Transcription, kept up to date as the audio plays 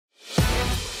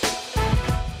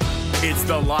It's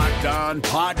the Locked On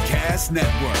Podcast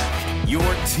Network, your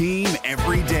team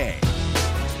every day.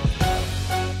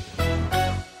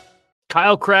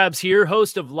 Kyle Krabs here,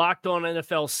 host of Locked On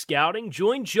NFL Scouting.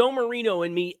 Join Joe Marino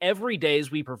and me every day as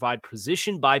we provide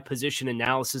position-by-position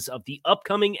analysis of the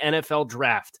upcoming NFL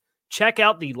Draft. Check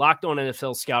out the Locked On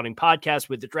NFL Scouting podcast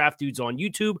with the Draft Dudes on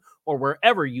YouTube or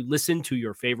wherever you listen to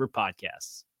your favorite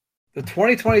podcasts. The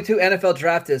 2022 NFL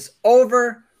Draft is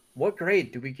over. What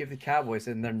grade do we give the Cowboys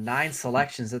in their 9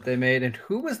 selections that they made? And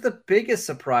who was the biggest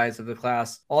surprise of the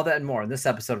class? All that and more in this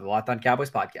episode of the Locked On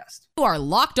Cowboys podcast. You are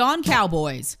Locked On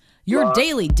Cowboys, your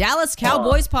daily Dallas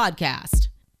Cowboys podcast.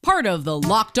 Part of the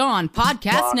Locked On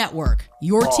Podcast Network,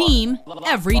 your team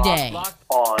every day. Locked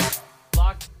on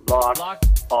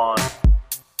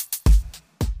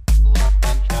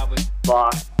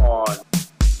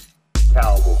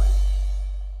Cowboys.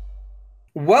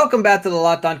 Welcome back to the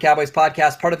Locked On Cowboys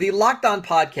podcast, part of the Locked On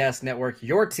Podcast Network,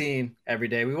 your team every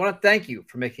day. We want to thank you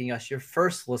for making us your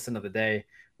first listen of the day.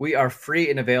 We are free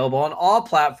and available on all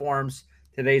platforms.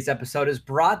 Today's episode is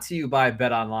brought to you by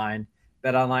BetOnline.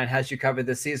 BetOnline has you covered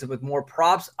this season with more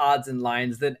props, odds, and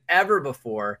lines than ever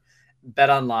before.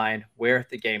 BetOnline, where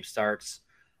the game starts.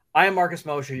 I am Marcus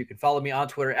Mosher. You can follow me on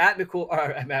Twitter at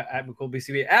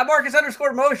McCoolBCB, at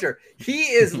Marcus_Mosher. He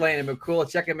is Landon McCool.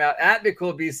 Check him out at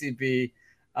McCoolBCB.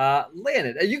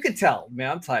 Landon, you can tell, man,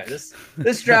 I'm tired.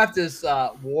 This draft is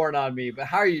worn on me, but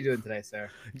how are you doing today, sir?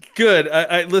 Good.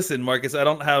 I listen, Marcus, I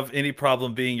don't have any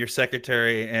problem being your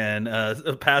secretary and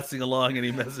passing along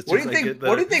any messages. What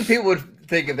do you think people would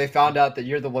think if they found out that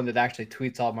you're the one that actually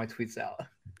tweets all my tweets out?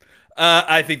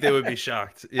 I think they would be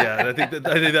shocked. Yeah, I think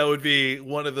that would be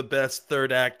one of the best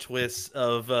third act twists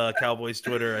of Cowboys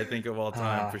Twitter, I think, of all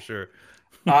time, for sure.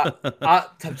 I'm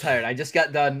tired. I just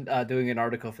got done doing an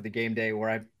article for the game day where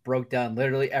I broke down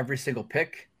literally every single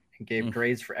pick and gave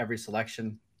grades for every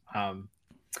selection.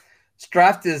 This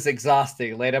draft is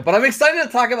exhausting later, but I'm excited to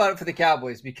talk about it for the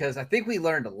Cowboys because I think we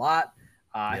learned a lot.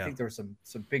 I think there were some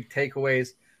big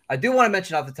takeaways. I do want to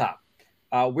mention off the top,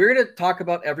 we're going to talk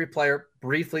about every player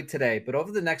briefly today, but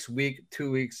over the next week, 2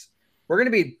 weeks, we're going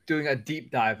to be doing a deep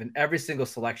dive in every single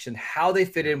selection, how they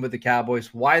fit in with the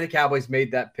Cowboys, why the Cowboys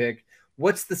made that pick,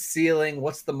 what's the ceiling,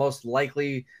 what's the most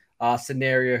likely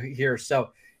scenario here.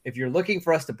 So if you're looking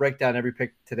for us to break down every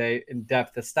pick today in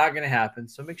depth, that's not going to happen.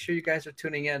 So make sure you guys are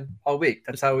tuning in all week.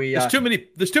 That's how we. There's too many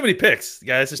picks,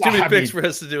 guys. There's too many picks for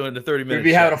us to do in a 30-minute. We'd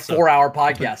be having a 4-hour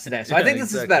podcast today. So I think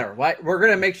this is better. Right? We're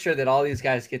going to make sure that all these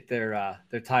guys get their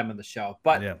time on the show.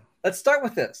 But let's start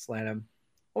with this, Landon.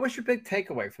 What was your big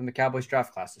takeaway from the Cowboys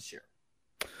draft class this year?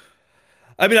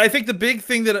 I mean, I think the big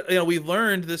thing that we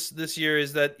learned this year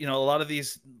is that a lot of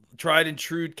these tried and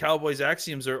true Cowboys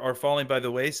axioms are falling by the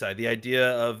wayside. The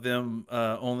idea of them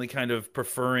only kind of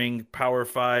preferring Power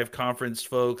 5 conference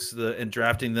folks and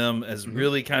drafting them as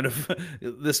really kind of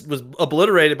this was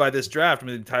obliterated by this draft. I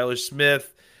mean, Tyler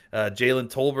Smith, Jalen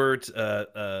Tolbert,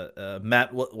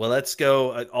 Matt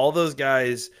Waletzko, all those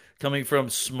guys coming from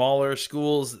smaller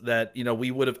schools that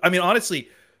we would have. I mean, honestly,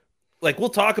 like we'll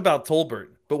talk about Tolbert.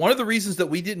 But one of the reasons that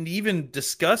we didn't even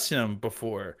discuss him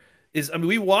before is,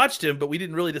 we watched him, but we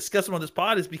didn't really discuss him on this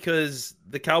pod is because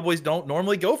the Cowboys don't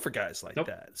normally go for guys like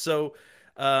that. So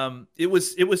it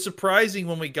was surprising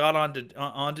when we got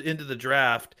into the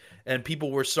draft and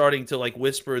people were starting to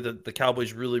whisper that the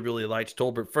Cowboys really, really liked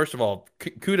Tolbert. First of all,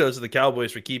 kudos to the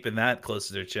Cowboys for keeping that close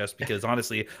to their chest because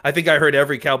honestly, I think I heard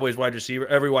every wide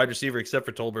receiver except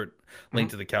for Tolbert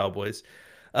linked to the Cowboys.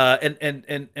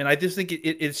 And I just think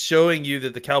it's showing you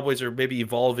that the Cowboys are maybe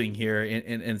evolving here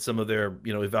in some of their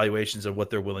evaluations of what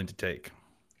they're willing to take.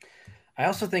 I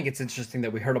also think it's interesting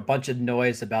that we heard a bunch of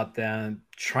noise about them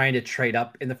trying to trade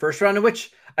up in the first round,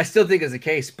 which I still think is the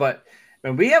case. But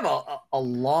we have a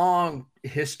long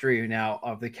history now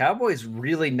of the Cowboys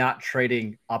really not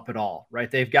trading up at all, right?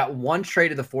 They've got one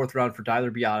trade in the 4th round for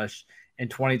Tyler Biadasz in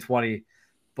 2020.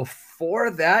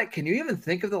 Before that, can you even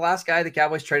think of the last guy the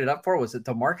Cowboys traded up for? Was it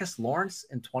DeMarcus Lawrence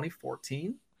in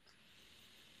 2014?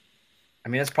 I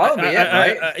mean, that's probably it,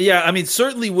 right? Yeah, I mean,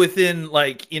 certainly within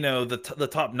the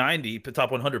top 90,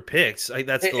 top 100 picks.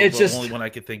 That's the only one I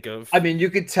could think of. I mean, you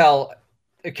could tell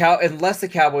unless the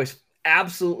Cowboys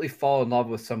absolutely fall in love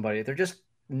with somebody, they're just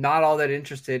not all that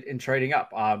interested in trading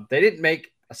up. They didn't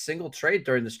make a single trade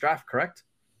during this draft, correct?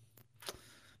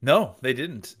 No, they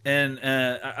didn't. And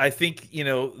I think,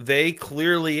 they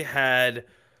clearly had,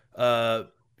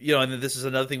 and this is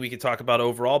another thing we could talk about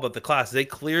overall, but the class, they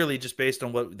clearly, just based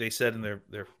on what they said in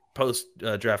their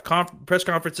post-draft press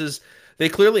conferences, they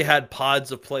clearly had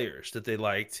pods of players that they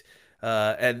liked,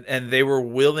 and they were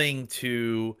willing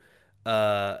to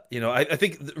I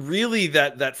think really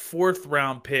that fourth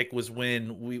round pick was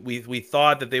when we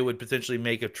thought that they would potentially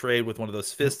make a trade with one of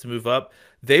those fifths to move up.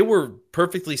 They were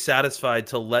perfectly satisfied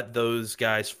to let those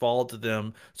guys fall to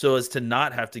them so as to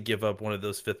not have to give up one of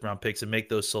those fifth round picks and make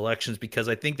those selections, because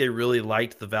I think they really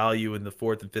liked the value in the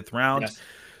fourth and fifth round. Yes.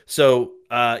 So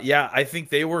I think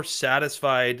they were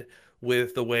satisfied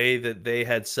with the way that they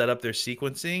had set up their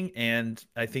sequencing, and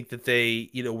I think that they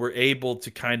were able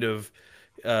to kind of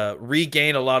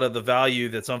regain a lot of the value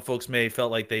that some folks may have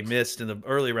felt like they missed in the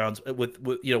early rounds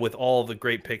with all the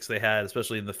great picks they had,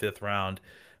 especially in the fifth round,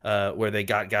 where they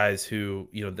got guys who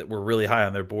that were really high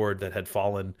on their board that had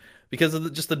fallen because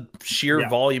of just the sheer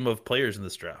volume of players in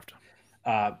this draft.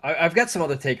 I've got some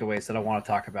other takeaways that I want to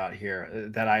talk about here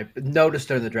that I noticed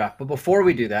during the draft. But before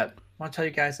we do that, I want to tell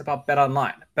you guys about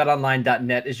BetOnline.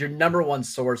 BetOnline.net is your number one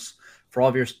source for all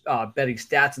of your betting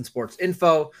stats and sports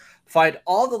info. Find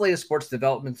all the latest sports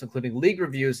developments, including league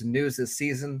reviews and news this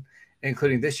season,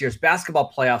 including this year's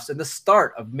basketball playoffs and the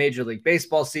start of Major League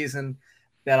Baseball season.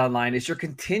 BetOnline is your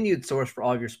continued source for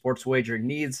all of your sports wagering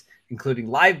needs, including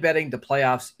live betting, the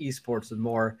playoffs, esports, and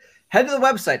more. Head to the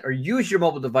website or use your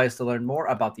mobile device to learn more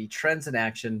about the trends in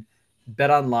action.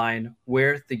 BetOnline,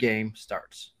 where the game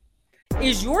starts.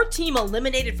 Is your team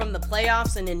eliminated from the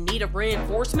playoffs and in need of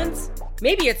reinforcements?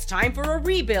 Maybe it's time for a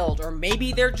rebuild, or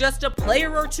maybe they're just a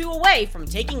player or two away from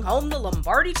taking home the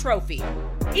Lombardi Trophy.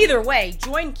 Either way,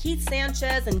 join Keith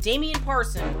Sanchez and Damian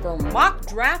Parson for Mock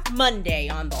Draft Monday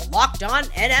on the Locked On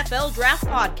NFL Draft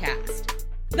Podcast.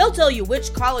 They'll tell you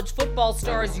which college football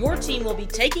stars your team will be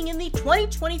taking in the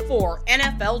 2024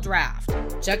 NFL Draft.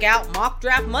 Check out Mock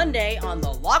Draft Monday on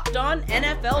the Locked On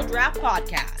NFL Draft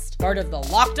Podcast, part of the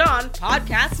Locked On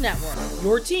Podcast Network,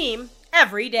 your team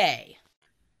every day.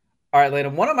 All right,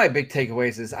 Landon, one of my big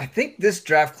takeaways is I think this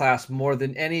draft class, more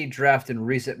than any draft in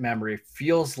recent memory,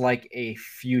 feels like a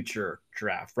future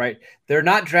draft, right? They're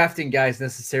not drafting guys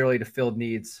necessarily to fill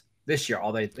needs this year,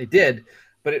 although they did,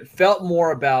 but it felt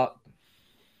more about,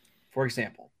 for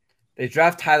example, they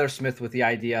draft Tyler Smith with the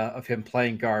idea of him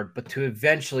playing guard, but to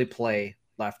eventually play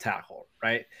left tackle,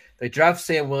 right? They draft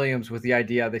Sam Williams with the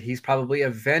idea that he's probably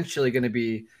eventually going to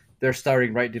be their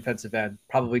starting right defensive end,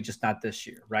 probably just not this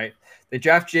year, right? They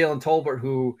draft Jalen Tolbert,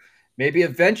 who maybe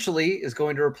eventually is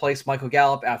going to replace Michael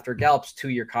Gallup after Gallup's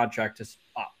 2-year contract is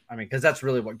up. I mean, because that's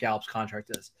really what Gallup's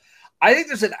contract is. I think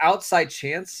there's an outside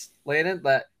chance, Landon,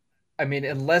 that,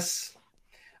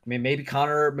 maybe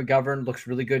Connor McGovern looks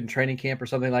really good in training camp or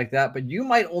something like that, but you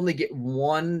might only get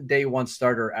one day one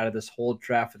starter out of this whole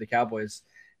draft for the Cowboys.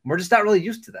 We're just not really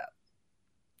used to that.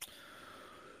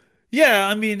 Yeah,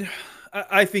 I mean,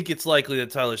 I think it's likely that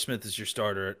Tyler Smith is your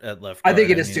starter at left guard. I think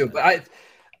it is too, but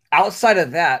outside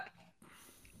of that,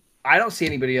 I don't see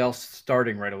anybody else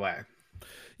starting right away.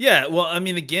 Yeah, well, I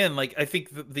mean, again, I think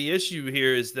the issue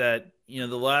here is that the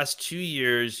last 2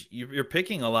 years you're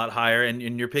picking a lot higher,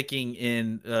 and you're picking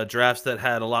in drafts that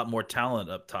had a lot more talent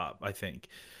up top. I think,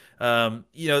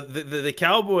 the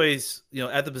Cowboys,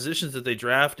 at the positions that they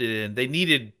drafted in, they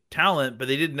needed talent, but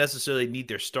they didn't necessarily need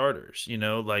their starters.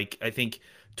 I think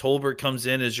Tolbert comes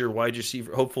in as your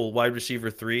hopeful wide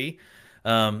receiver 3.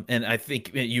 And I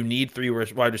think you need 3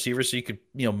 wide receivers, so you could,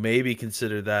 maybe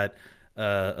consider that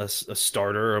a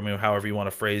starter. I mean, however you want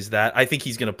to phrase that. I think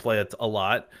he's going to play a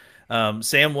lot.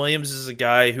 Sam Williams is a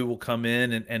guy who will come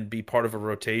in and be part of a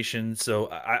rotation.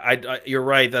 So you're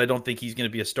right that I don't think he's going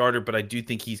to be a starter, but I do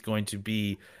think he's going to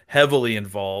be heavily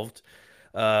involved.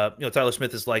 Tyler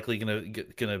Smith is likely going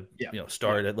to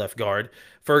start at left guard.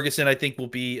 Ferguson, I think, will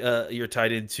be your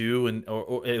tight end too,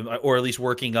 or at least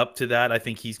working up to that. I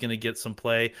think he's going to get some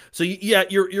play. So yeah,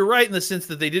 you're right in the sense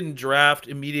that they didn't draft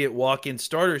immediate walk-in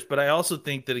starters, but I also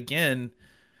think that, again,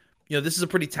 this is a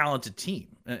pretty talented team,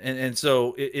 and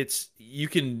so you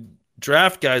can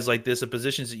draft guys like this at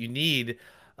positions that you need,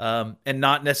 and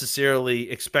not necessarily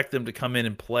expect them to come in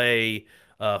and play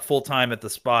full time at the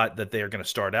spot that they are going to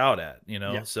start out at.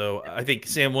 So I think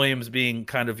Sam Williams being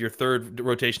kind of your third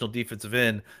rotational defensive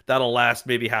end, that'll last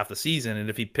maybe half the season, and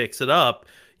if he picks it up,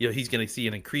 he's going to see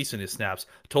an increase in his snaps.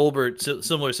 Tolbert,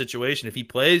 similar situation. If he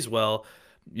plays well,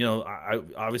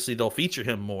 obviously they'll feature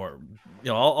him more. A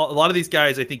lot of these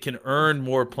guys, I think, can earn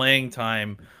more playing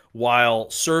time while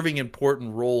serving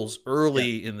important roles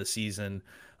early in the season,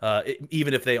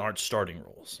 even if they aren't starting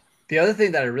roles. The other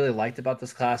thing that I really liked about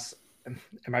this class, and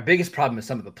my biggest problem is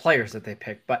some of the players that they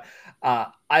picked, but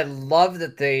I love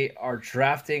that they are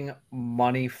drafting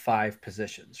money 5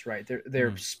 positions, right?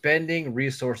 They're spending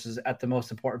resources at the most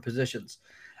important positions.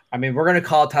 I mean, we're going to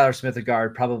call Tyler Smith a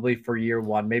guard probably for year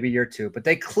 1, maybe year 2, but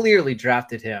they clearly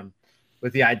drafted him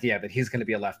with the idea that he's going to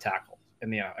be a left tackle.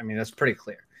 And, that's pretty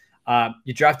clear.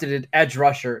 You drafted an edge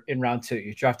rusher in round 2.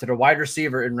 You drafted a wide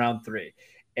receiver in round 3,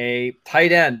 a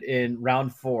tight end in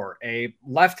round 4, a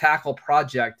left tackle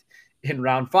project in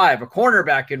round 5, a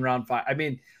cornerback in round 5. I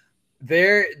mean,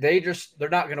 they're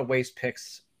not going to waste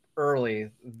picks early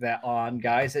that on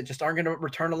guys that just aren't going to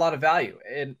return a lot of value,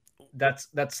 and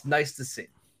that's nice to see.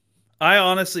 I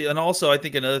honestly, and also I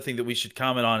think another thing that we should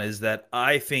comment on is that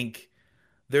I think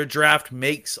their draft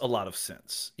makes a lot of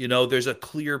sense. There's a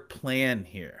clear plan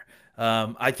here.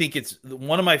 I think it's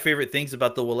one of my favorite things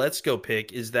about the Waletzko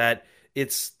pick is that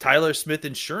it's Tyler Smith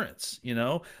insurance.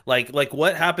 Like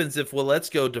what happens if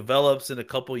Waletzko develops in a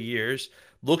couple years,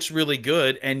 looks really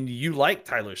good, and you like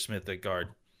Tyler Smith at guard?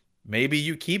 Maybe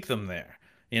you keep them there.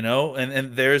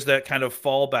 And there's that kind of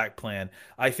fallback plan.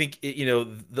 I think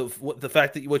the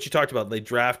fact that what you talked about, they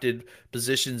drafted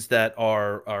positions that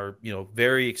are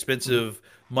very expensive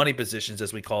money positions,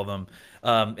 as we call them,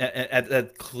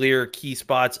 at clear key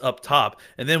spots up top.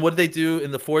 And then what did they do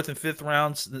in the 4th and 5th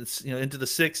rounds? Into the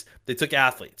 6th, they took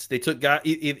athletes. They took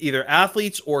either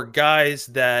athletes or guys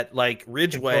that like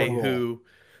Ridgeway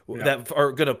that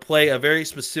are going to play a very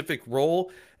specific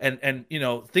role. And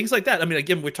things like that. I mean,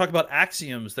 again, we talk about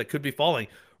axioms that could be falling.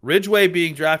 Ridgeway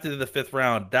being drafted in the 5th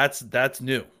round, that's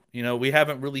new. We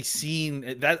haven't really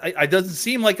seen that. It doesn't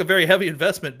seem like a very heavy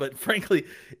investment, but frankly,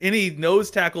 any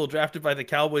nose tackle drafted by the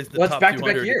Cowboys in the top 200.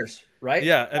 Back-to-back years, right?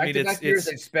 Yeah, I mean, years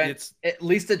they've spent at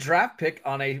least a draft pick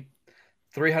on a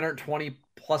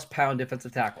 320-plus pound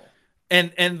defensive tackle.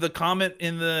 And the comment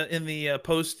in the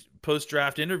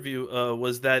post-draft interview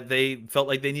was that they felt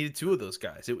like they needed 2 of those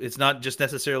guys. It's not just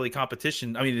necessarily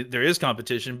competition. I mean, there is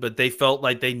competition, but they felt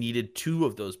like they needed 2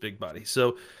 of those big bodies.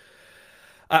 So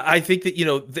I think that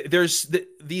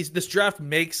this draft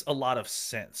makes a lot of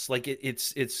sense. Like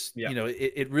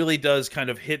it really does kind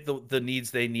of hit the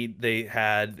needs they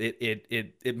had.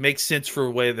 It makes sense for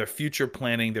the way they're future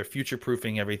planning, they're future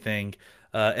proofing everything.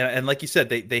 And like you said,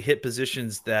 they hit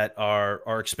positions that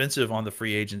are expensive on the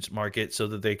free agents market so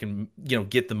that they can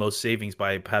get the most savings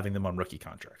by having them on rookie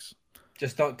contracts.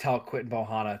 Just don't tell Quentin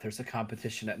Bohanna there's a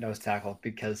competition at nose tackle,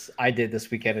 because I did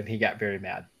this weekend and he got very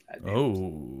mad.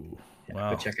 Oh,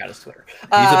 wow! Go check out his Twitter.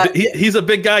 He's a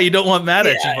big guy. You don't want mad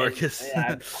at you, Marcus.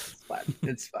 Yeah, it's fine.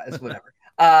 It's fine. It's whatever.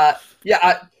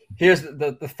 Here's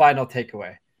the final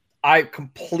takeaway. I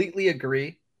completely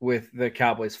agree with the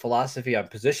Cowboys' philosophy on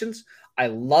positions. I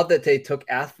love that they took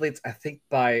athletes. I think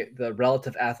by the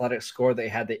relative athletic score, they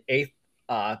had the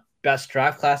 8th best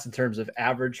draft class in terms of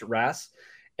average RAS.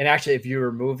 And actually, if you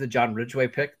remove the John Ridgeway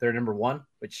pick, they're number 1,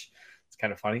 which is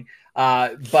kind of funny.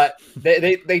 But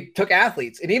they took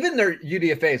athletes, and even their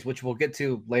UDFAs, which we'll get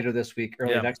to later this week,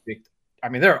 early next week. I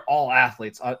mean, they're all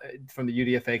athletes from the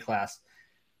UDFA class.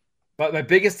 But my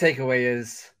biggest takeaway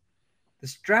is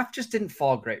this draft just didn't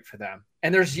fall great for them.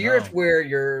 And there's years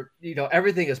where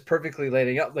everything is perfectly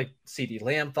laying up. Like CeeDee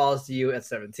Lamb falls to you at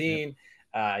 17.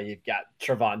 You've got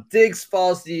Trevon Diggs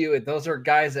falls to you, and those are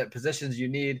guys at positions you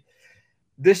need.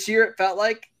 This year, it felt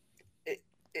like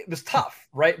it was tough,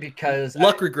 right? Because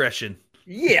luck regression.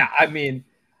 Yeah, I mean,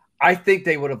 I think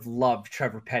they would have loved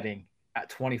Trevor Penning at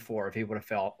 24 if he would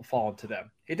have fallen to them.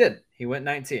 He didn't. He went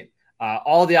 19.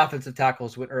 All the offensive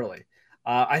tackles went early.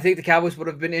 I think the Cowboys would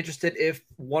have been interested if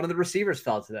one of the receivers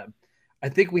fell to them. I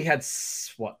think we had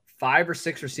 5 or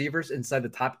 6 receivers inside the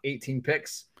top 18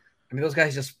 picks. I mean, those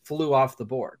guys just flew off the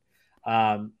board.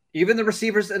 Even the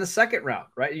receivers in the 2nd round,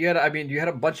 right? You had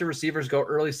a bunch of receivers go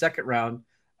early 2nd round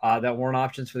that weren't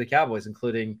options for the Cowboys,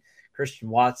 including Christian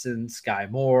Watson, Sky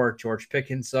Moore, George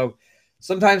Pickens. So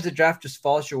sometimes the draft just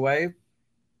falls your way.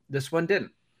 This one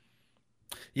didn't.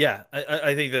 Yeah,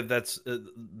 I think that's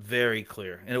very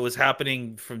clear. And it was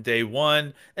happening from day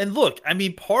one. And look, I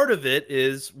mean, part of it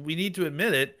is, we need to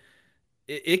admit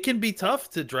it can be tough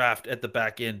to draft at the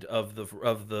back end of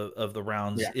the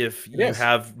rounds if you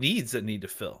have needs that need to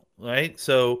fill, right?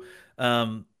 So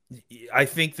I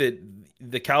think that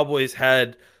the Cowboys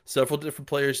had several different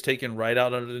players taken right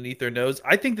out underneath their nose.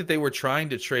 I think that they were trying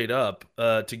to trade up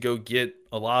to go get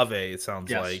Olave, it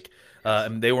sounds like.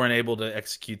 And they weren't able to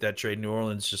execute that trade. New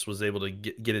Orleans just was able to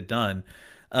get it done.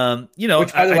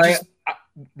 Which, by the way,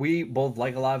 we both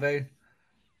like Olave.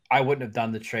 I wouldn't have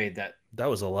done the trade. That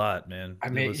was a lot, man. I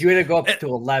mean, you had to go up to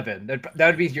 11. That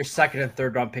would be your 2nd and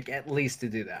 3rd round pick at least to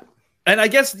do that. And I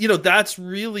guess, that's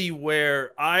really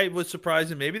where I was surprised,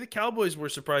 and maybe the Cowboys were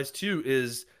surprised too,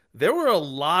 is there were a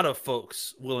lot of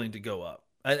folks willing to go up.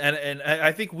 And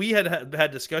I think we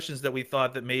had discussions that we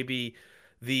thought that maybe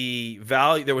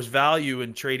there was value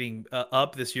in trading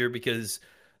up this year because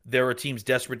there were teams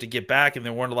desperate to get back and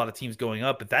there weren't a lot of teams going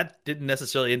up, but that didn't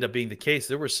necessarily end up being the case.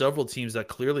 There were several teams that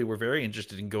clearly were very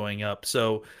interested in going up.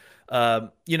 So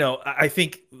I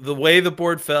think the way the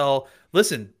board fell.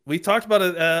 Listen, we talked about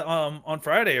it on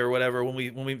Friday or whatever when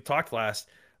we talked last.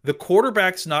 The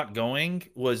quarterbacks not going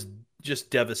was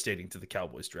just devastating to the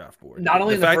Cowboys draft board. Not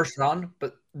only in the first round,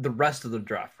 but the rest of the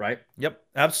draft, right? Yep,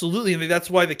 absolutely. I mean, that's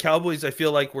why the Cowboys, I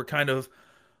feel like, were kind of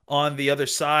on the other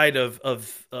side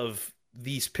of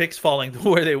these picks falling to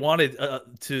where they wanted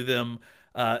to them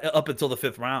up until the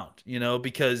 5th round.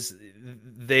 Because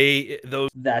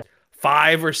that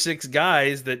 5 or 6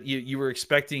 guys that you were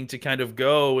expecting to kind of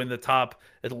go in the top,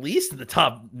 at least in the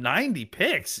top 90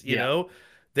 picks, you know.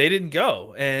 They didn't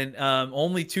go, and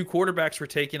only 2 quarterbacks were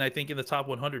taken, I think, in the top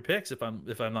 100 picks, if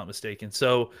I'm not mistaken.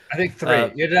 So I think 3.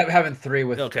 You ended up having 3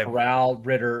 with Corral,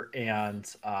 Ritter, and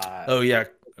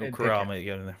Corral might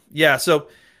get in there. Yeah, so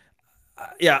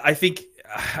I think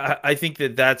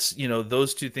that's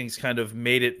those 2 things kind of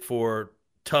made it for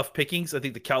tough pickings. I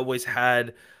think the Cowboys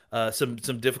had some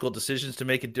difficult decisions to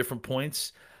make at different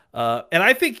points, and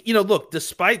I think look,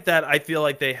 despite that, I feel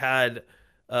like they had.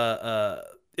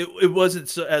 It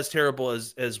wasn't as terrible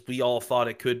as we all thought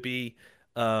it could be,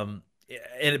 but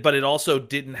it also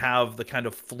didn't have the kind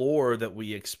of floor that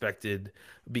we expected,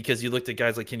 because you looked at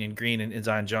guys like Kenyon Green and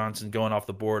Zion Johnson going off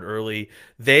the board early.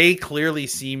 They clearly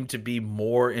seem to be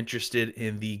more interested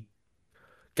in the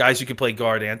guys who can play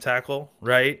guard and tackle,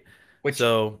 right?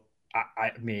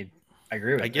 I mean, I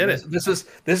agree with. I get it. This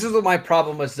is my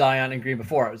problem with Zion and Green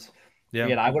before.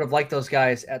 I would have liked those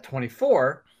guys at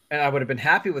 24. And I would have been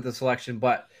happy with the selection,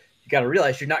 but you got to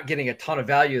realize you're not getting a ton of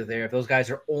value there if those guys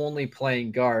are only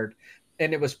playing guard.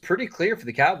 And it was pretty clear for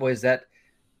the Cowboys that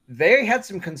they had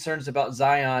some concerns about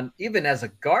Zion, even as a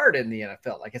guard in the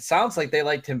NFL. Like, it sounds like they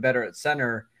liked him better at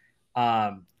center.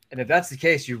 And if that's the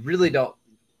case, you really don't.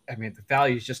 I mean, the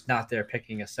value is just not there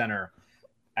picking a center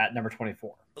at number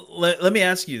 24. Let me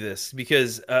ask you this,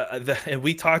 because and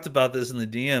we talked about this in the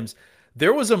DMs.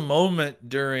 There was a moment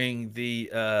during the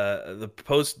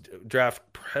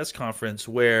post-draft press conference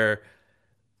where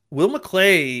Will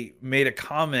McClay made a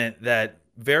comment that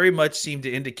very much seemed to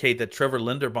indicate that Trevor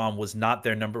Linderbaum was not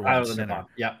their number 1 center.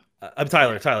 Yeah, I'm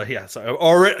Tyler. Yeah, sorry.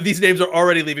 Already, these names are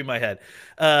already leaving my head.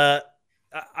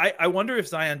 I wonder if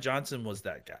Zion Johnson was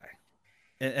that guy,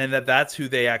 and that's who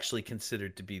they actually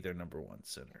considered to be their number 1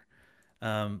 center.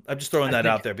 I'm just throwing that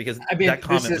out there because that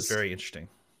comment was very interesting.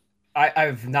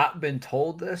 I've not been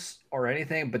told this or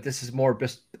anything, but this is more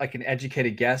just like an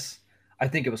educated guess. I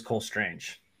think it was Cole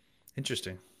Strange.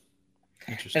 Interesting.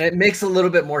 And it makes a little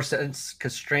bit more sense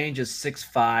because Strange is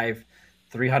 6'5",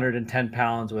 310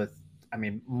 pounds with,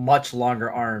 much longer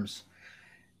arms.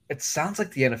 It sounds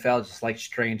like the NFL just likes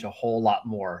Strange a whole lot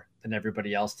more than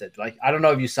everybody else did. Like, I don't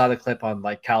know if you saw the clip on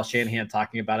like Kyle Shanahan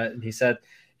talking about it, and he said,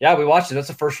 "Yeah, we watched it. That's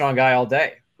a 1st-round guy all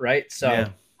day, right?" So,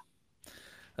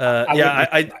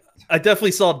 I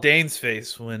definitely saw Dane's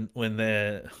face when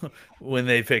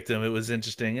they picked him. It was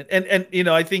interesting, and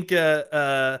I think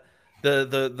the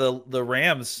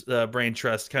Rams brain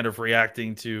trust kind of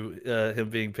reacting to him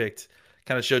being picked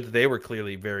kind of showed that they were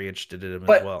clearly very interested in him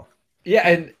as well. Yeah,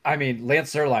 and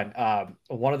Lance Zierlein,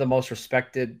 one of the most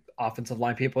respected offensive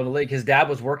line people in the league. His dad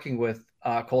was working with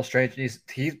Cole Strange, and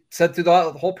he said through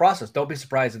the whole process, "Don't be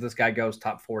surprised if this guy goes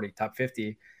top 40, top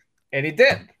 50," and he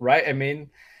did. Right?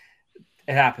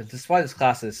 It happens. That's why this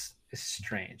class is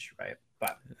strange, right?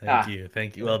 But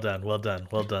thank you. Well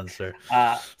done, sir.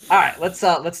 All right,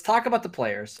 let's talk about the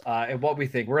players and what we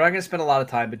think. We're not going to spend a lot of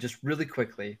time, but just really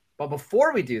quickly. But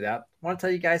before we do that, I want to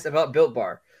tell you guys about Built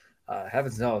Bar.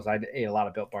 Heavens knows I ate a lot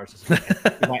of Built Bars this weekend to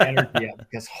get my energy up,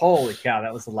 because holy cow,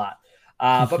 that was a lot.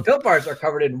 But Built Bars are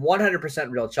covered in 100%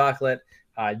 real chocolate.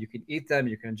 You can eat them,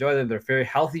 you can enjoy them. They're very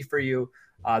healthy for you.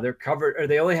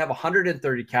 They only have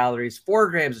 130 calories, 4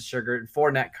 grams of sugar, and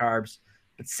 4 net carbs,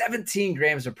 but 17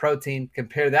 grams of protein.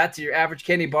 Compare that to your average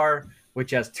candy bar,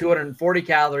 which has 240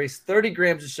 calories, 30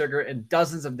 grams of sugar, and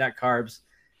dozens of net carbs.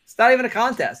 It's not even a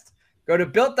contest. Go to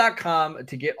Built.com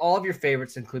to get all of your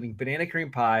favorites, including banana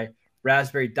cream pie,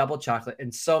 raspberry double chocolate,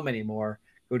 and so many more.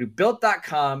 Go to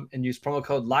Built.com and use promo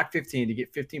code LOCK15 to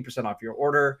get 15% off your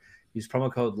order. Use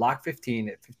promo code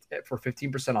LOCK15 for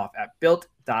 15% off at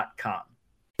Built.com.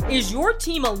 Is your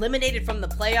team eliminated from the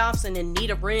playoffs and in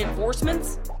need of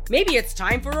reinforcements? Maybe it's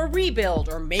time for a rebuild,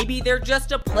 or maybe they're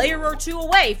just a player or 2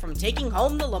 away from taking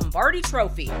home the Lombardi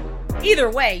Trophy.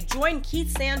 Either way, join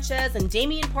Keith Sanchez and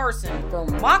Damian Parson for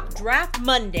Mock Draft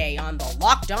Monday on the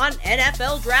Locked On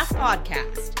NFL Draft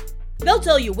Podcast. They'll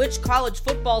tell you which college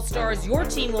football stars your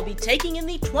team will be taking in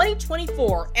the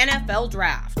 2024 NFL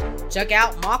Draft. Check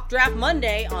out Mock Draft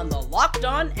Monday on the Locked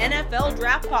On NFL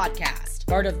Draft Podcast,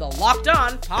 part of the Locked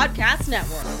On Podcast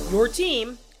Network, your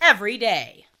team every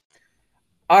day.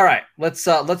 All right,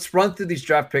 let's run through these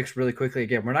draft picks really quickly.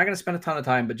 Again, we're not going to spend a ton of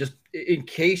time, but just in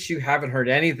case you haven't heard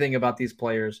anything about these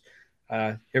players,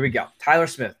 here we go. Tyler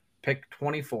Smith, pick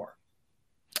 24.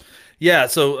 Yeah,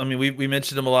 so I mean, we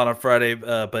mentioned him a lot on Friday,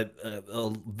 but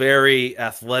a very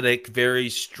athletic, very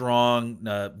strong,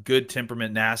 good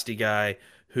temperament, nasty guy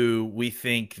who we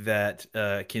think that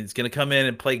is going to come in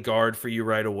and play guard for you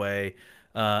right away,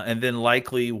 and then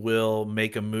likely will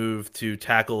make a move to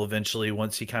tackle eventually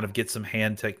once he kind of gets some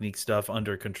hand technique stuff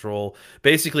under control.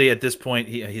 Basically, at this point,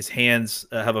 his hands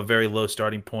have a very low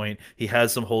starting point. He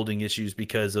has some holding issues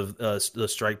because of the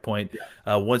strike point.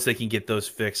 Once they can get those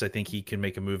fixed, I think he can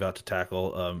make a move out to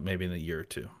tackle maybe in a year or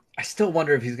two. I still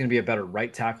wonder if he's going to be a better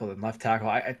right tackle than left tackle.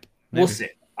 We'll see.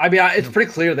 I mean, it's pretty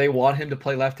clear they want him to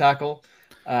play left tackle.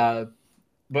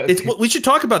 But we should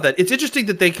talk about that. It's interesting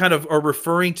that they kind of are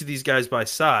referring to these guys by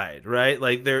side, right?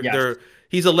 Like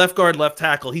he's a left guard, left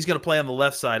tackle. He's going to play on the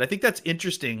left side. I think that's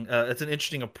interesting. That's an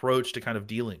interesting approach to kind of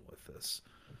dealing with this.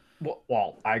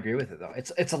 Well, I agree with it though.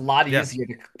 It's a lot easier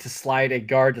to slide a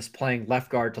guard that's playing left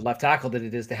guard to left tackle than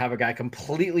it is to have a guy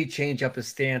completely change up his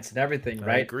stance and everything,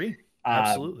 right? I agree.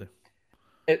 Absolutely.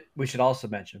 We should also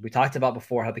mention, we talked about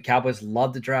before how the Cowboys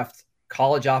love to draft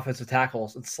college offensive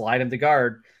tackles and slide them to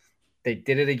guard. They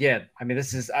did it again. I mean,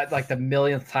 this is like the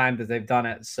millionth time that they've done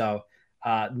it. So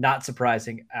not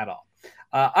surprising at all.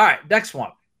 All right, next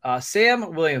one.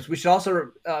 Sam Williams. We should also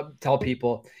tell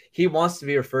people he wants to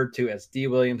be referred to as D.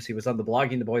 Williams. He was on the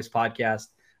Blogging the Boys podcast.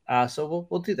 So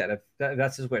we'll do that if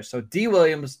that's his wish. So D.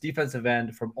 Williams, defensive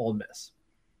end from Ole Miss.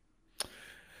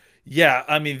 Yeah,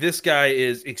 I mean, this guy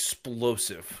is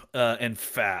explosive and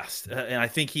fast. And I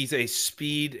think he's a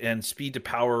speed to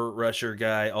power rusher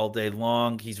guy all day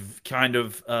long. He's kind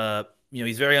of,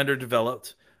 he's very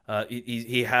underdeveloped.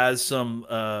 He has some,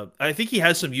 I think he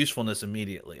has some usefulness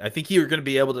immediately. I think you're going to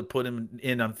be able to put him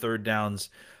in on third downs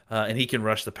and he can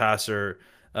rush the passer,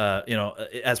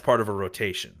 as part of a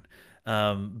rotation.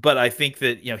 But I think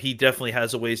that, he definitely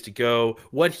has a ways to go.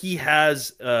 What he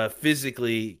has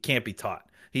physically can't be taught.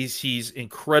 He's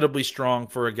incredibly strong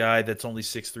for a guy that's only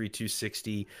 6'3",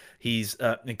 260. He's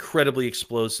incredibly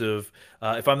explosive.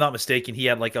 If I'm not mistaken, he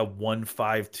had like a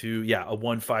 1.52,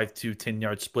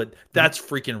 10-yard split. That's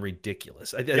freaking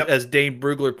ridiculous. Yep. As Dane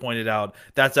Brugler pointed out,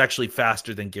 that's actually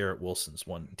faster than Garrett Wilson's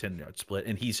 10-yard split.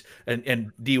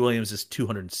 And D. Williams is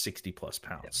 260 plus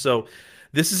pounds. Yep. So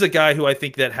this is a guy who I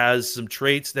think that has some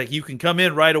traits that you can come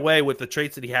in right away with the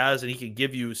traits that he has, and he can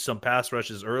give you some pass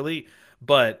rushes early.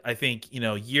 But I think,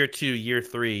 year 2, year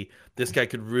 3, this guy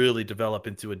could really develop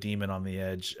into a demon on the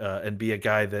edge and be a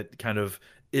guy that kind of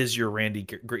is your Randy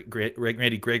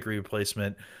Gregory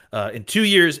replacement in 2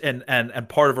 years and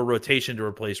part of a rotation to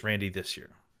replace Randy this year.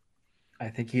 I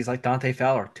think he's like Dante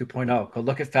Fowler 2.0. Go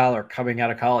look at Fowler coming out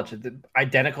of college.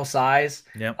 Identical size,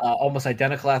 almost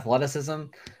identical athleticism.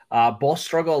 Both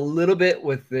struggle a little bit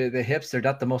with the hips. They're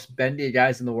not the most bendy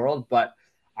guys in the world, but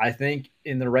I think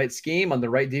in the right scheme, on the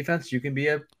right defense, you can be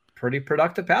a pretty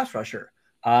productive pass rusher.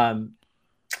 I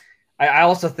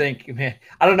also think, man,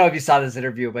 I don't know if you saw this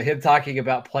interview, but him talking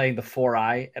about playing the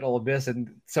 4-eye at Ole Miss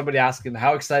and somebody asking him,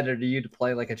 how excited are you to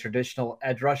play like a traditional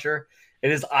edge rusher?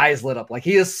 And his eyes lit up. Like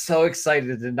he is so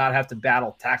excited to not have to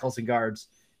battle tackles and guards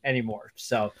anymore.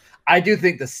 So I do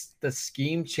think the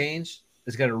scheme change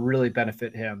is going to really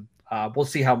benefit him. We'll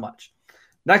see how much.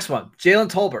 Next one, Jalen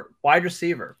Tolbert, wide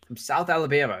receiver from South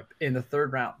Alabama in the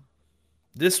 3rd round.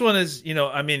 This one is,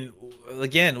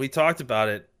 again, we talked about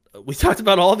it. We talked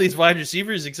about all these wide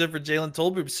receivers except for Jalen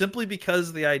Tolbert simply because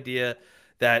of the idea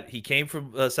that he came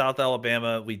from South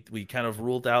Alabama. We kind of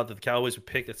ruled out that the Cowboys would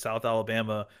pick a South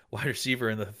Alabama wide receiver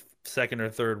in the 2nd or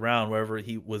 3rd round, wherever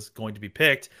he was going to be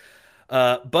picked.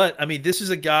 But I mean, this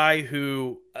is a guy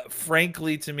who,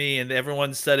 frankly, to me, and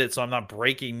everyone said it, so I'm not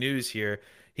breaking news here.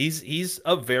 He's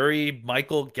a very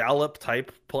Michael Gallup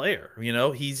type player.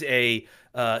 He's going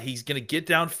to get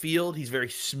downfield. He's very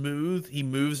smooth. He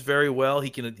moves very well.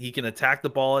 He can attack the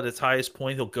ball at its highest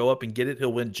point. He'll go up and get it.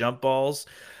 He'll win jump balls.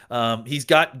 He's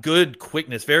got good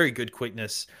quickness, very good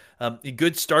quickness. A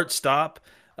good start stop.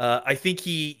 I think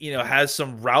he, has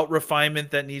some route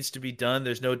refinement that needs to be done.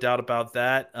 There's no doubt about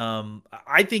that.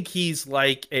 I think he's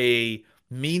like a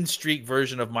mean streak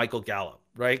version of Michael Gallup.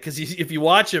 Right, because if you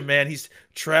watch him, man, he's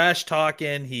trash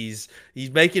talking. He's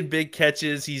making big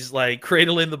catches. He's like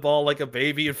cradling the ball like a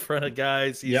baby in front of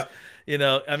guys. He's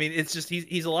I mean, it's just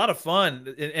he's a lot of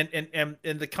fun,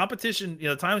 and the competition.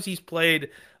 Times he's played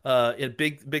in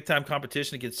big time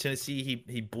competition against Tennessee,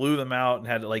 he blew them out and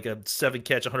had like a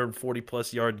 7-catch,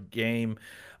 140+ yard game.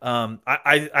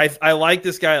 I like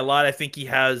this guy a lot. I think he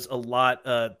has a lot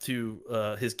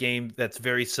to his game that's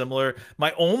very similar.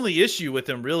 My only issue with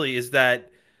him really is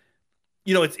that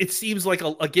it seems like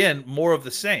again more of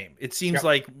the same. It seems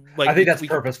like I think that's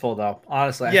purposeful though.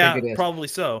 Honestly, I think it is probably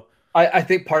so. I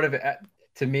think part of it,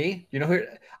 to me, who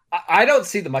I don't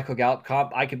see the Michael Gallup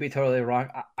comp. I could be totally wrong.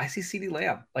 I see CeeDee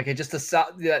Lamb. Like just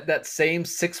that same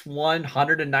 6'1",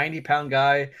 190-pound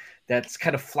guy that's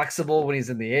kind of flexible when he's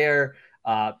in the air.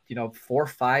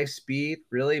 4.5 speed,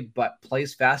 really, but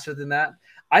plays faster than that.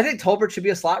 I think Tolbert should be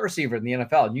a slot receiver in the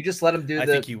NFL, and you just let him do I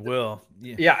think he will.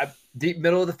 Yeah, deep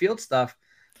middle of the field stuff.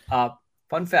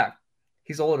 Fun fact: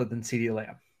 he's older than CeeDee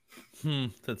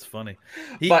Lamb. That's funny.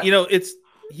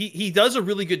 He does a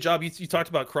really good job. You talked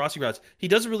about crossing routes. He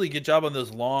does a really good job on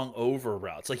those long over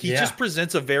routes. Like he just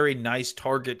presents a very nice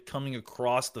target coming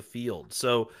across the field.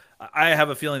 So I have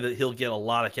a feeling that he'll get a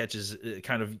lot of catches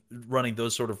kind of running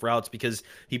those sort of routes because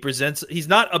he's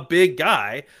not a big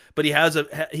guy, but he has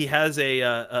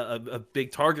a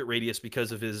big target radius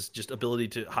because of his just ability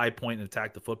to high point and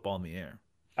attack the football in the air.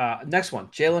 Next one,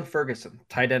 Jalen Ferguson,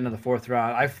 tight end in the 4th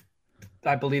round.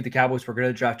 I believe the Cowboys were going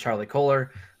to draft Charlie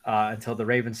Kolar until the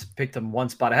Ravens picked him one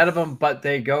spot ahead of him, but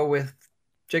they go with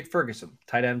Jake Ferguson,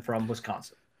 tight end from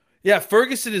Wisconsin. Yeah,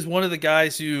 Ferguson is one of the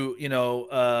guys who,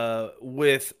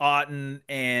 with Otten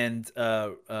and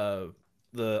the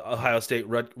Ohio State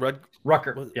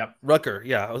Rucker. Yep. Rucker.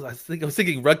 Yeah, I was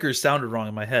thinking Rutgers sounded wrong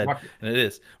in my head, and it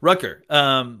is Rucker.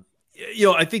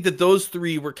 I think that those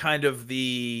three were kind of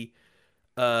the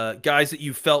guys that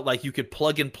you felt like you could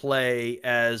plug and play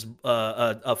as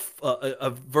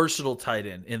a versatile tight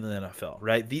end in the NFL,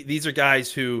 right? These are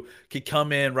guys who could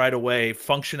come in right away,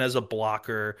 function as a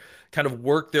blocker, kind of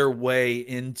work their way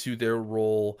into their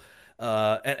role.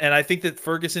 And I think that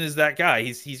Ferguson is that guy.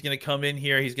 He's going to come in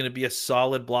here. He's going to be a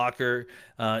solid blocker.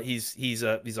 He's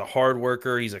a hard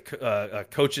worker. He's a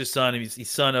coach's son. He's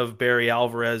son of Barry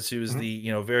Alvarez, who's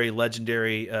the very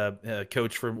legendary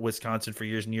coach for Wisconsin for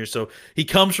years and years. So he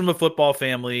comes from a football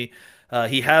family.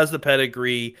 He has the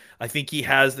pedigree. I think he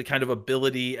has the kind of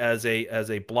ability as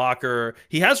a blocker.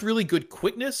 He has really good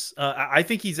quickness. I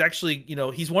think he's actually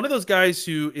he's one of those guys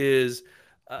who is.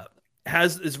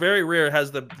 It's very rare,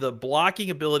 has the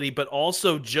blocking ability, but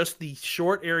also just the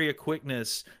short area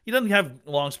quickness. He doesn't have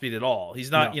long speed at all. He's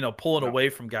not, pulling away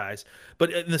from guys.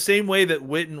 But in the same way that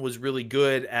Witten was really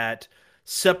good at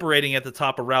separating at the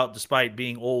top of route, despite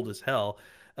being old as hell,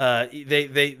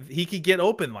 he could get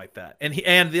open like that.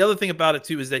 And the other thing about it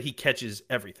too is that he catches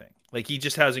everything. Like he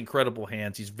just has incredible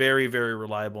hands. He's very, very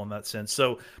reliable in that sense.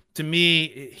 So to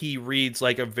me, he reads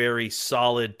like a very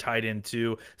solid tight end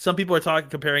too. Some people are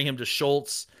comparing him to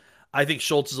Schultz. I think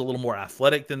Schultz is a little more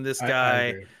athletic than this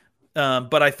guy.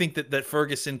 But I think that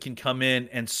Ferguson can come in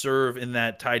and serve in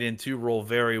that tight end 2 role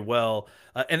very well,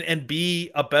 and be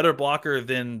a better blocker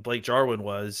than Blake Jarwin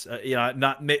was.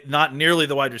 Not nearly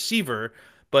the wide receiver,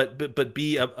 but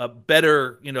be a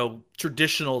better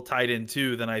traditional tight end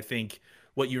 2 than I think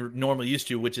what you're normally used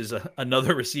to, which is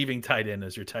another receiving tight end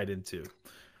as your tight end 2.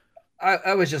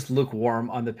 I was just lukewarm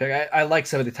on the pick. I like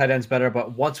some of the tight ends better,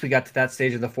 but once we got to that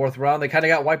stage of the 4th round, they kind of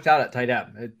got wiped out at tight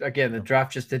end. Again, the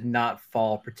draft just did not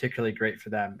fall particularly great for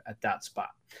them at that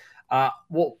spot.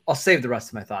 I'll save the rest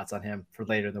of my thoughts on him for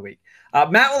later in the week.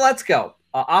 Matt Waletzko,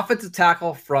 offensive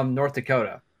tackle from North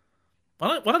Dakota.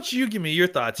 Why don't you give me your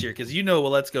thoughts here? Because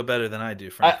Waletzko better than I do,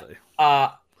 frankly.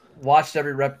 Watched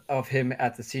every rep of him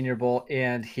at the Senior Bowl,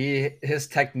 and his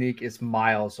technique is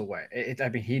miles away.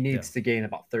 He needs to gain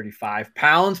about 35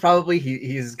 pounds probably.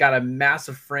 He's got a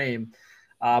massive frame,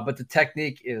 but the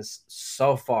technique is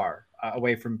so far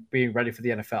away from being ready for the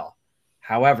NFL.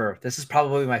 However, this is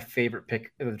probably my favorite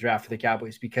pick of the draft for the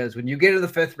Cowboys, because when you get into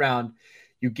the 5th round,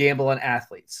 you gamble on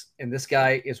athletes, and this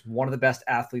guy is one of the best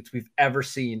athletes we've ever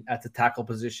seen at the tackle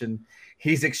position.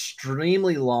 He's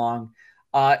extremely long.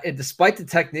 And despite the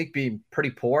technique being pretty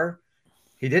poor,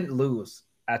 he didn't lose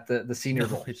at the Senior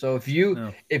Bowl. So if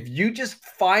you just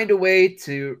find a way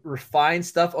to refine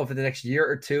stuff over the next year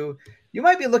or two, you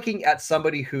might be looking at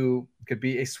somebody who could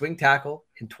be a swing tackle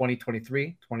in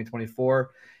 2023,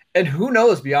 2024, and who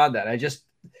knows beyond that.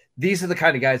 These are the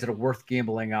kind of guys that are worth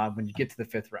gambling on when you get to the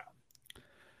 5th round.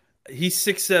 He's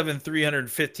 6'7",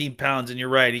 315 pounds, and you're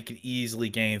right. He could easily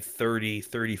gain 30,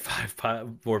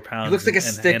 35 more pounds. He looks like a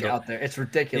stick out there. It's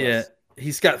ridiculous. Yeah,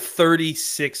 He's got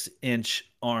 36-inch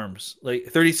arms, like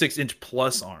 36-inch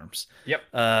plus arms. Yep.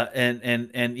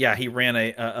 And yeah, he ran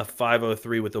a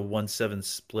 5.03 with a 1.7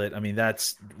 split. I mean,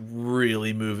 that's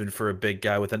really moving for a big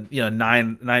guy with a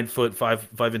 9 foot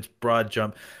 5 inch broad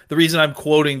jump. The reason I'm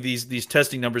quoting these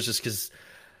testing numbers is because,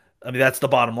 I mean, that's the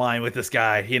bottom line with this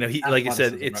guy. He like I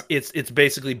said, it's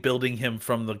basically building him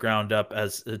from the ground up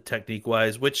as technique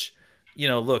wise, which,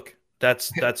 look,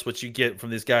 that's what you get from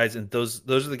these guys, and those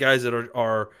are the guys that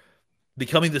are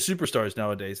becoming the superstars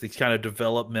nowadays. These kind of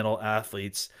developmental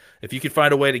athletes. If you could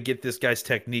find a way to get this guy's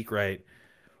technique right,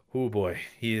 oh boy,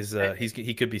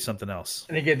 he could be something else.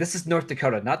 And again, this is North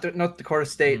Dakota, not North Dakota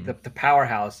State, the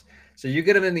powerhouse. So you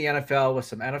get him in the NFL with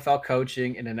some NFL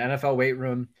coaching in an NFL weight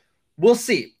room. We'll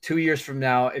see 2 years from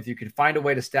now if you can find a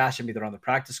way to stash him either on the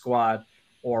practice squad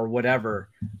or whatever.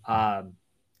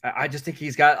 I just think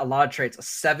he's got a lot of traits. A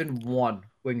 7'1"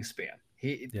 wingspan.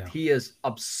 He is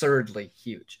absurdly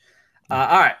huge. All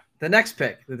right, the next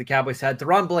pick that the Cowboys had,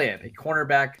 Deron Bland, a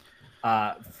cornerback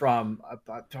from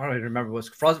I don't even remember, was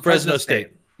Fresno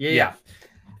State. Yeah.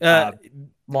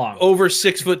 Long, over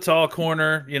 6 foot tall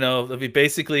corner.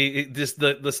 Basically just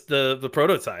the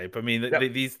prototype. I mean,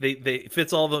 they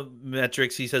fits all the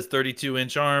metrics. He has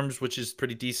 32-inch arms, which is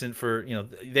pretty decent for,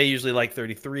 they usually like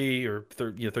 33 or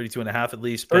 32 and a half at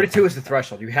least. 32 is the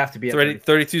threshold. You have to be at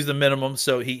 32 is the minimum.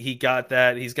 So he got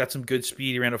that. He's got some good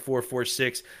speed. He ran a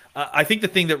 4.46. I think the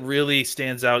thing that really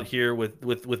stands out here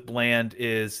with Bland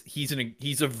is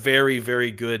he's a very,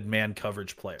 very good man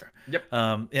coverage player. Yep.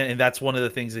 And that's one of the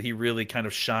things that he really kind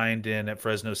of shined in at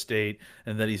Fresno State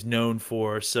and that he's known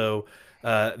for. So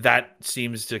that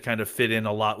seems to kind of fit in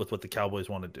a lot with what the Cowboys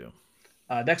want to do.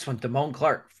 Next one, Damone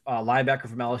Clark, linebacker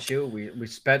from LSU. We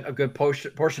spent a good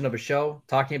portion of a show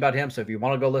talking about him. So if you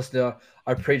want to go listen to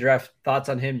our pre-draft thoughts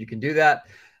on him, you can do that.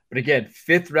 But again,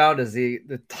 5th round is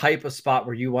the type of spot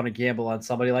where you want to gamble on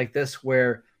somebody like this,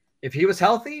 where if he was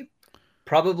healthy,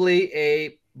 probably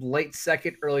a late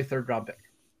 2nd, early 3rd round pick.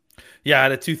 Yeah, I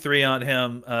had a 2-3 on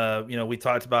him. We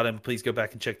talked about him. Please go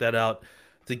back and check that out.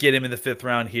 To get him in the 5th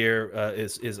round here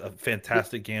is a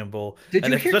fantastic gamble. Did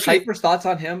you hear Kuiper's thoughts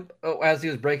on him as he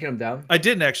was breaking him down? I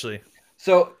didn't actually.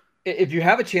 So if you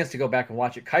have a chance to go back and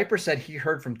watch it, Kuiper said he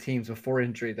heard from teams before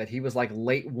injury that he was like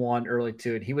late 1, early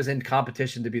 2, and he was in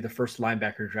competition to be the first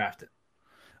linebacker drafted.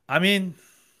 I mean,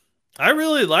 I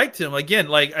really liked him. Again,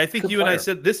 like I think Good you player. And I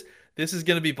said this is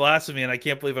going to be blasphemy, and I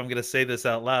can't believe I'm going to say this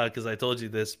out loud because I told you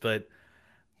this, but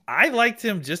I liked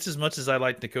him just as much as I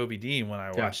liked Nakobe Dean when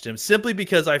I watched him, simply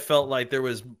because I felt like there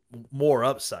was more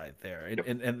upside there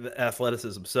and the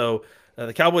athleticism. So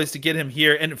the Cowboys to get him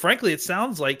here, and frankly, it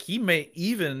sounds like he may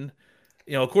even,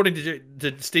 according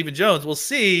to Stephen Jones, we'll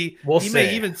see.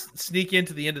 May even sneak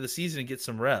into the end of the season and get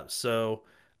some reps. So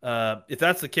if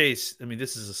that's the case, I mean,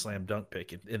 this is a slam dunk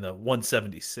pick in the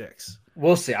 176.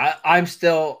 We'll see. I'm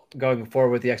still going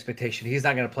forward with the expectation he's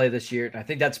not going to play this year. And I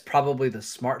think that's probably the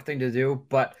smart thing to do.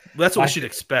 But that's what we should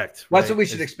expect. That's what we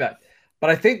should expect. But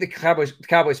I think the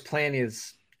Cowboys plan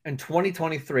is in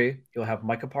 2023, you'll have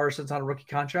Micah Parsons on a rookie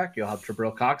contract. You'll have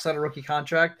Jabril Cox on a rookie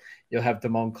contract. You'll have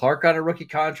Damone Clark on a rookie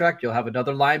contract. You'll have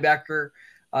another linebacker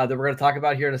that we're going to talk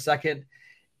about here in a second.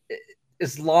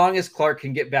 As long as Clark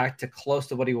can get back to close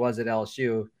to what he was at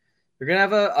LSU, you're going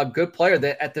to have a good player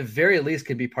that at the very least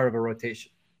can be part of a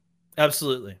rotation.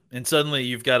 Absolutely. And suddenly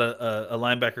you've got a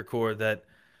linebacker core that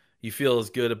you feel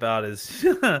as good about as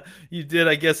you did,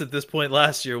 I guess, at this point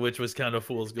last year, which was kind of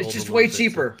fool's gold. It's just way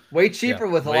cheaper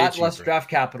with a lot less draft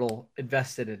capital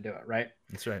invested into it, right?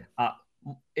 That's right.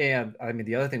 And I mean,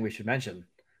 the other thing we should mention,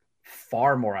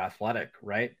 far more athletic,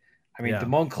 right? I mean, Yeah.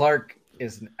 Damone Clark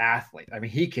is an athlete. I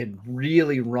mean, he can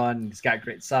really run. He's got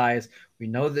great size. We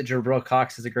know that Jabril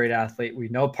Cox is a great athlete. We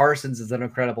know Parsons is an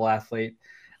incredible athlete.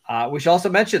 We should also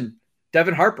mention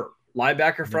Devin Harper,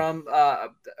 linebacker from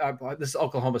this is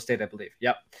Oklahoma State, I believe.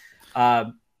 Yep.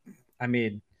 I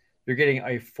mean, you're getting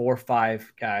a 4-5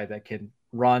 guy that can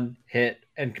run, hit,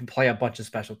 and can play a bunch of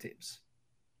special teams.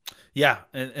 Yeah,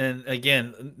 and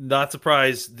again, not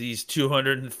surprised, these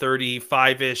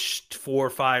 235-ish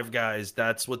 4-5 guys,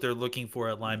 that's what they're looking for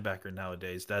at linebacker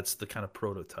nowadays. That's the kind of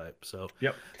prototype. So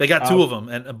they got 2 of them,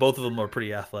 and both of them are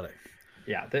pretty athletic.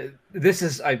 Yeah, this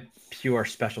is a pure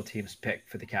special teams pick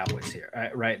for the Cowboys here,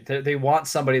 right? They want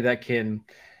somebody that can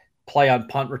play on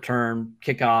punt return,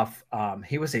 kickoff.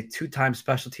 He was a 2-time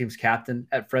special teams captain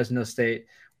at Fresno State.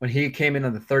 When he came in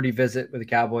on the 30 visit with the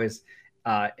Cowboys,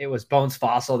 it was Bones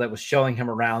Fossil that was showing him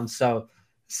around. So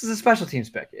this is a special teams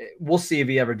pick. We'll see if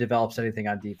he ever develops anything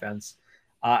on defense.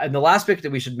 And the last pick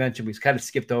that we should mention, we kind of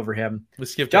skipped over him.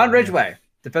 John Ridgeway,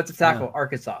 defensive tackle,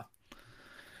 Arkansas.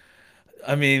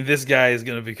 I mean, this guy is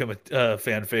going to become a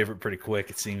fan favorite pretty quick,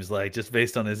 it seems like, just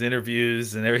based on his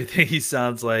interviews and everything he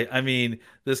sounds like. I mean,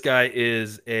 this guy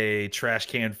is a trash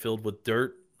can filled with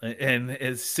dirt and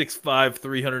is 6'5",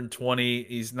 320.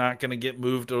 He's not going to get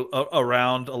moved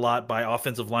around a lot by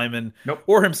offensive linemen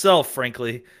or himself,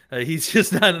 frankly. He's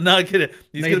just not going to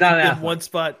 – he's going to be in one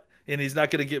spot, and he's not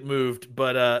going to get moved.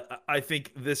 But I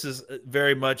think this is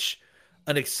very much –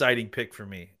 an exciting pick for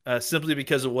me, simply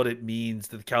because of what it means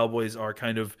that the Cowboys are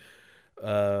kind of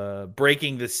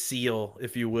breaking the seal,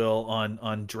 if you will,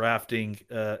 on drafting.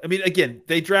 I mean, again,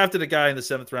 they drafted a guy in the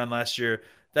 7th round last year.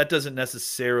 That doesn't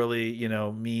necessarily,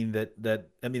 mean that.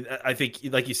 I mean, I think,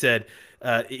 like you said,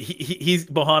 he's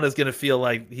Bohanna's going to feel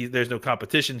like there's no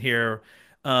competition here.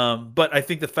 But I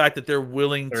think the fact that they're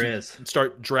willing to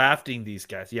start drafting these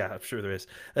guys, yeah, I'm sure there is.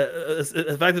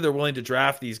 The fact that they're willing to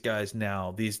draft these guys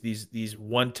now, these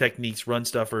one techniques, run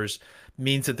stuffers,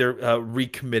 means that they're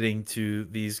recommitting to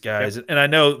these guys. Yep. And I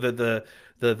know that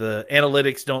the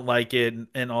analytics don't like it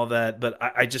and all that, but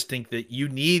I just think that you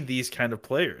need these kind of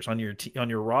players on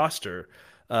your roster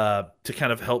to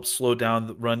kind of help slow down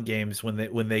the run games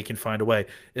when they can find a way.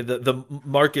 The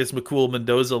Marcus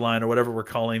McCool-Mendoza line, or whatever we're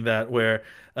calling that, where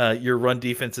your run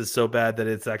defense is so bad that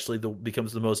it's actually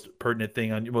becomes the most pertinent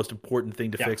thing on your most important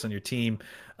thing to fix on your team.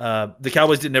 The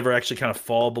Cowboys didn't ever actually kind of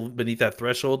fall beneath that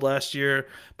threshold last year,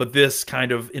 but this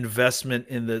kind of investment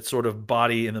in the sort of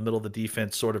body in the middle of the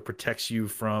defense sort of protects you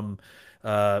from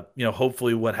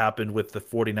hopefully what happened with the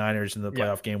 49ers in the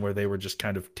playoff game, where they were just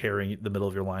kind of tearing the middle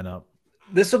of your lineup.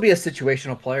 This will be a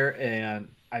situational player, and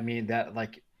I mean that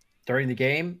like during the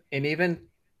game and even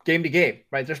game to game,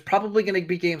 right? There's probably going to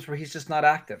be games where he's just not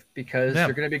active because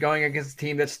you're going to be going against a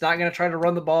team that's not going to try to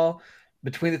run the ball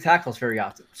between the tackles very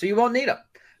often. So you won't need him.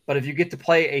 But if you get to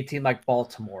play a team like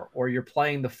Baltimore, or you're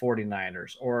playing the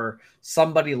 49ers or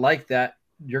somebody like that,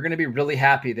 you're going to be really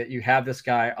happy that you have this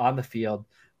guy on the field.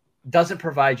 Doesn't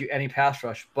provide you any pass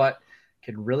rush, but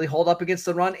can really hold up against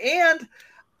the run. And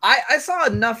I saw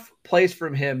enough plays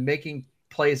from him making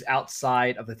plays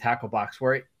outside of the tackle box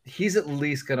where he's at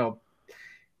least going to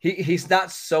he's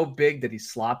not so big that he's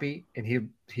sloppy and he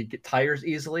tires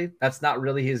easily. That's not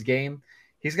really his game.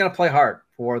 He's going to play hard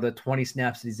for the 20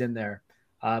 snaps that he's in there.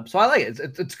 So I like it.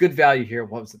 It's good value here.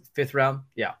 What was it, 5th round?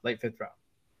 Yeah, late 5th round.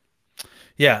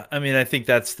 Yeah, I mean, I think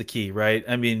that's the key, right?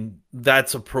 I mean,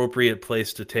 that's appropriate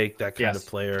place to take that kind of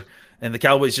player. And the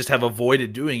Cowboys just have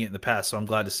avoided doing it in the past, so I'm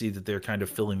glad to see that they're kind of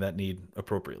filling that need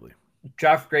appropriately.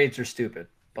 Draft grades are stupid,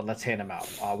 but let's hand them out.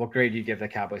 What grade do you give the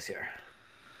Cowboys here?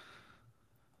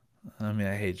 I mean,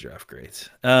 I hate draft grades.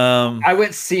 I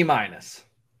went C-.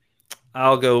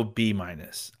 I'll go B-.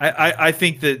 I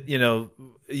think that,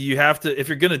 you have to, if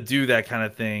you're going to do that kind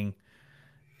of thing,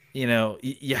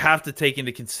 you have to take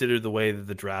into consider the way that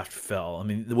the draft fell. I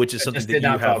mean, which is something that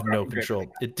you have no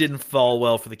control. It didn't fall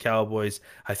well for the Cowboys.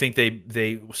 I think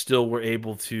they still were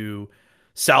able to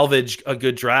salvage a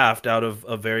good draft out of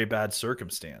a very bad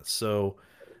circumstance. So,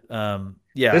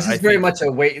 this is very much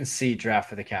a wait and see draft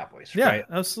for the Cowboys. Yeah, right?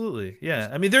 Absolutely. Yeah.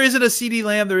 I mean, there isn't a CeeDee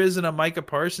Lamb, there isn't a Micah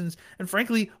Parsons. And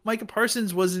frankly, Micah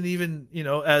Parsons wasn't even,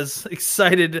 as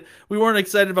excited. We weren't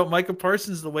excited about Micah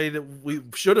Parsons the way that we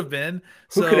should have been.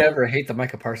 Who could ever hate the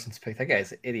Micah Parsons pick? That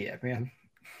guy's an idiot, man.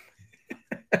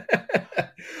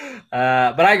 But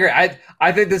I agree.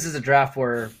 I think this is a draft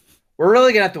where we're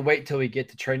really going to have to wait till we get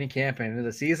to training camp and into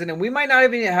the season. And we might not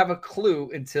even have a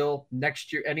clue until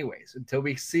next year anyways, until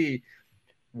we see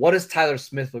what does Tyler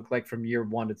Smith look like from year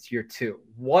 1 to year 2?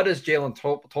 What does Jalen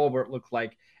Tolbert look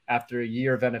like after a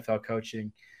year of NFL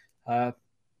coaching?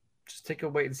 Just take a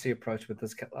wait and see approach with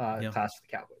this class for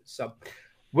the Cowboys. So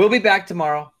we'll be back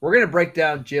tomorrow. We're going to break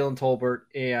down Jalen Tolbert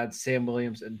and Sam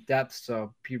Williams in depth.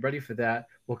 So be ready for that.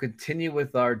 We'll continue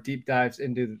with our deep dives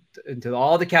into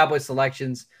all the Cowboys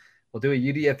selections. We'll do a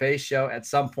UDFA show at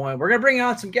some point. We're going to bring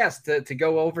on some guests to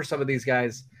go over some of these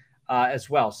guys as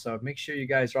well. So make sure you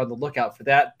guys are on the lookout for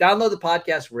that. Download the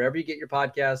podcast wherever you get your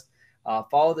podcast.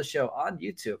 Follow the show on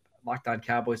YouTube, Locked On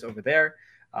Cowboys over there.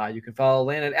 You can follow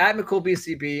Landon at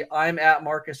McCoolBCB. I'm at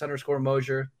Marcus_Mosier.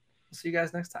 We'll see you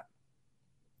guys next time.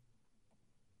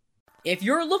 If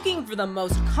you're looking for the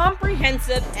most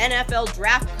comprehensive NFL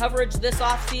draft coverage this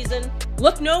offseason,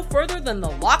 look no further than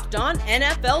the Locked On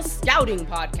NFL Scouting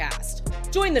Podcast.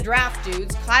 Join the draft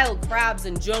dudes, Kyle Krabs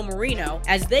and Joe Marino,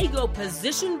 as they go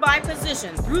position by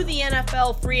position through the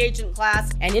NFL free agent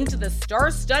class and into the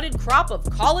star-studded crop of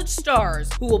college stars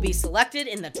who will be selected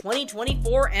in the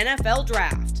 2024 NFL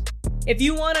Draft. If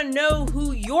you want to know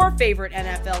who your favorite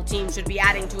NFL team should be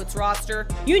adding to its roster,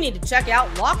 you need to check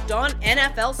out Locked On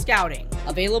NFL Scouting,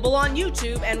 Available on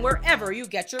YouTube and wherever you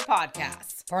get your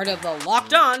podcasts. Part of the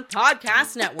Locked On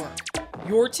Podcast Network.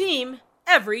 Your team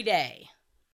every day.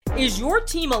 Is your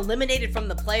team eliminated from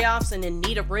the playoffs and in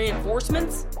need of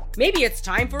reinforcements? Maybe it's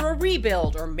time for a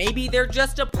rebuild, or maybe they're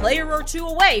just a player or two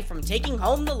away from taking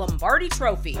home the Lombardi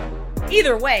Trophy.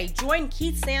 Either way, join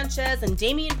Keith Sanchez and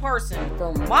Damian Parson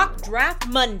for Mock Draft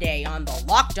Monday on the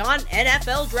Locked On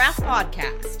NFL Draft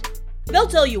Podcast. They'll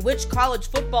tell you which college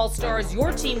football stars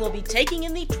your team will be taking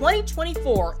in the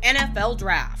 2024 NFL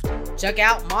Draft. Check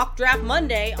out Mock Draft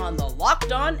Monday on the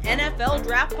Locked On NFL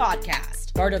Draft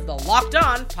Podcast, part of the Locked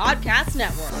On Podcast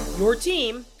Network. Your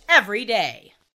team every day.